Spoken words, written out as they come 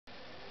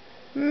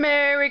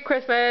Merry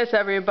Christmas,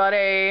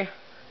 everybody.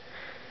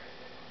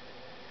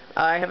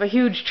 I have a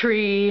huge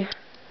tree.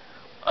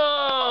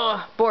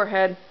 Oh,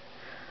 boarhead.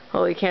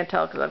 Well, you can't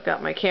tell because I've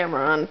got my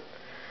camera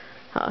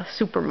on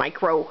super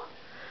micro.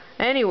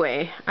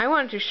 Anyway, I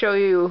wanted to show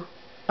you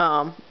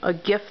a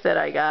gift that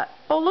I got.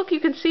 Oh, look,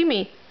 you can see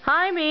me.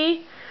 Hi,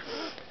 me.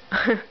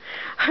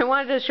 I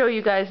wanted to show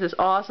you guys this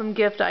awesome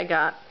gift I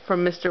got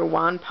from Mr.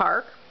 Juan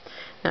Park.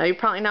 Now, you're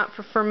probably not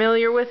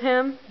familiar with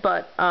him,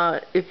 but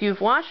if you've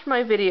watched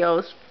my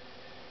videos,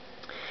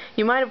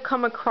 you might have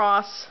come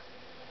across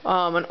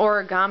an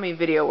origami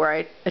video where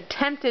I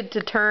attempted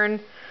to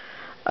turn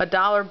a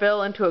dollar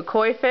bill into a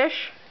koi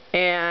fish,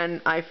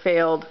 and I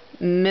failed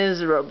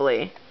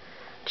miserably.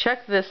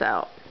 Check this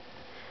out.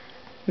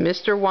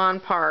 Mr. Juan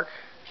Park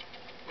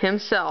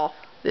himself,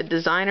 the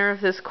designer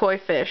of this koi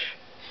fish,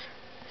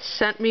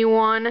 sent me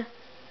one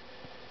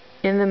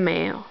in the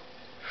mail,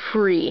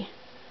 free.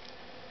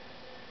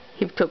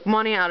 He took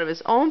money out of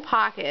his own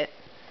pocket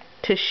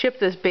to ship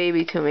this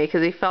baby to me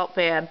because he felt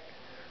bad,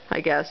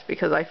 I guess,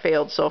 because I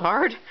failed so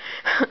hard.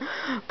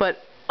 But,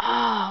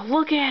 oh,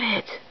 look at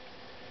it.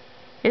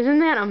 Isn't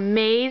that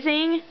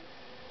amazing?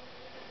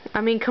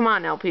 I mean, come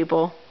on now,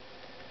 people.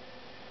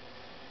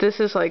 This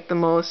is like the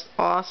most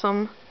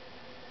awesome,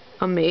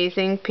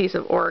 amazing piece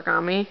of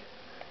origami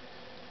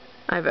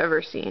I've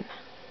ever seen.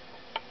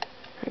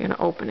 I'm going to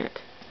open it.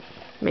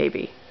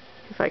 Maybe,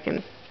 if I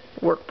can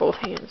work both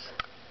hands.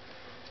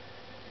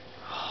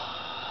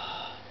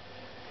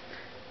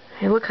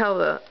 Hey, look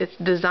how it's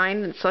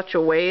designed in such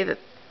a way that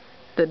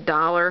the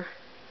dollar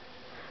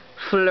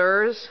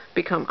fleurs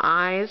become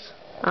eyes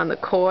on the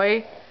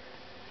koi.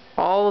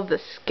 All of the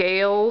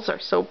scales are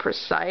so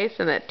precise,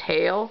 and that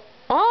tail.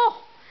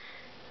 Oh!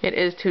 It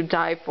is to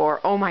die for.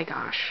 Oh my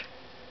gosh.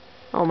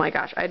 Oh my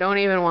gosh. I don't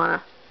even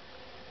want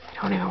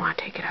to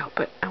take it out,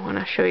 but I want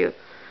to show you.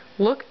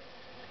 Look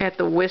at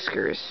the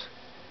whiskers.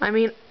 I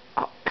mean,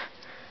 oh,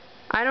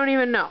 I don't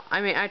even know. I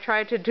mean, I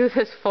tried to do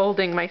this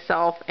folding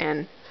myself,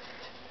 and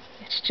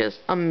it's just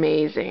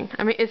amazing.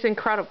 I mean, it's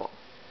incredible.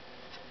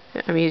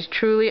 I mean, he's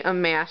truly a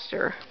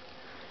master.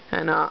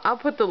 And I'll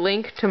put the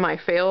link to my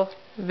fail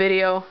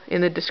video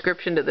in the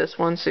description to this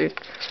one, so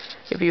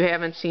if you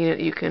haven't seen it,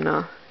 you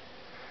can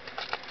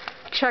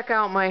check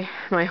out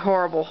my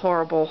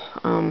horrible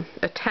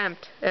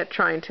attempt at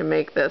trying to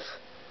make this.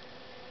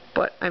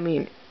 But I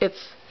mean,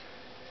 it's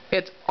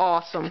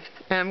awesome,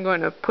 and I'm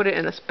going to put it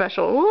in a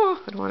special. Oh,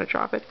 I don't want to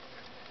drop it.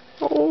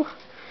 Oh,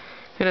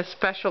 in a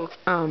special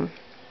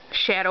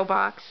shadow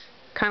box,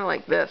 kind of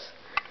like this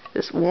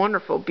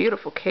wonderful,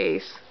 beautiful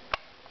case,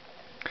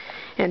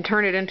 and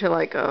turn it into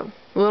like a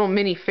little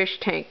mini fish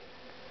tank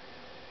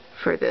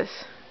for this.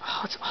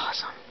 Oh, it's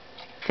awesome.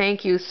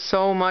 Thank you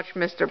so much,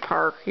 Mr.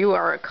 Park. You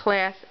are a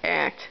class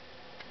act.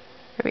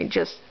 I mean,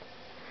 just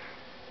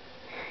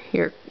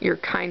your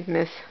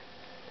kindness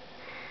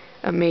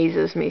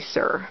amazes me,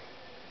 sir.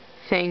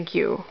 Thank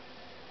you.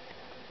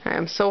 I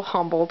am so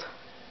humbled.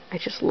 I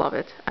just love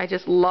it. I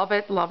just love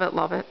it, love it,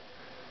 love it.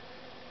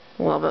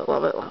 Love it,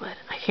 love it, love it.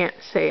 I can't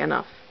say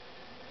enough.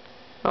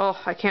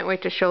 Oh, I can't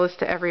wait to show this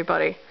to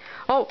everybody.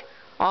 Oh,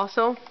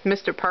 also,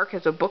 Mr. Park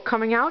has a book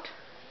coming out,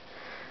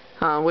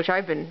 which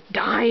I've been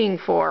dying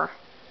for.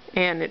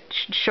 And it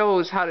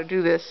shows how to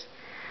do this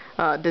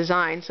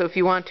design. So if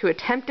you want to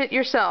attempt it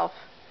yourself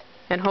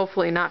and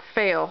hopefully not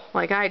fail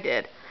like I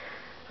did,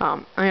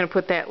 I'm going to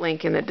put that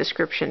link in the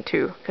description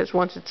too, because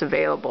once it's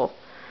available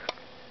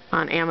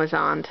on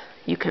Amazon,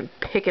 you can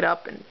pick it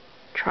up and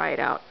try it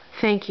out.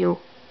 Thank you.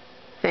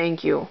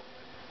 Thank you.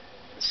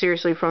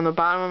 Seriously, from the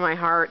bottom of my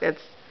heart,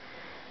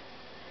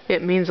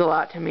 it means a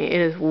lot to me. It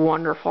is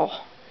wonderful.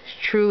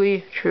 It's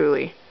truly,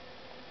 truly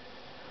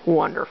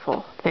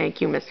wonderful.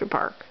 Thank you, Mr.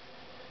 Park.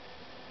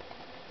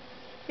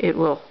 It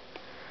will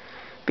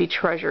be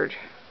treasured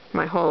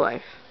my whole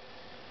life.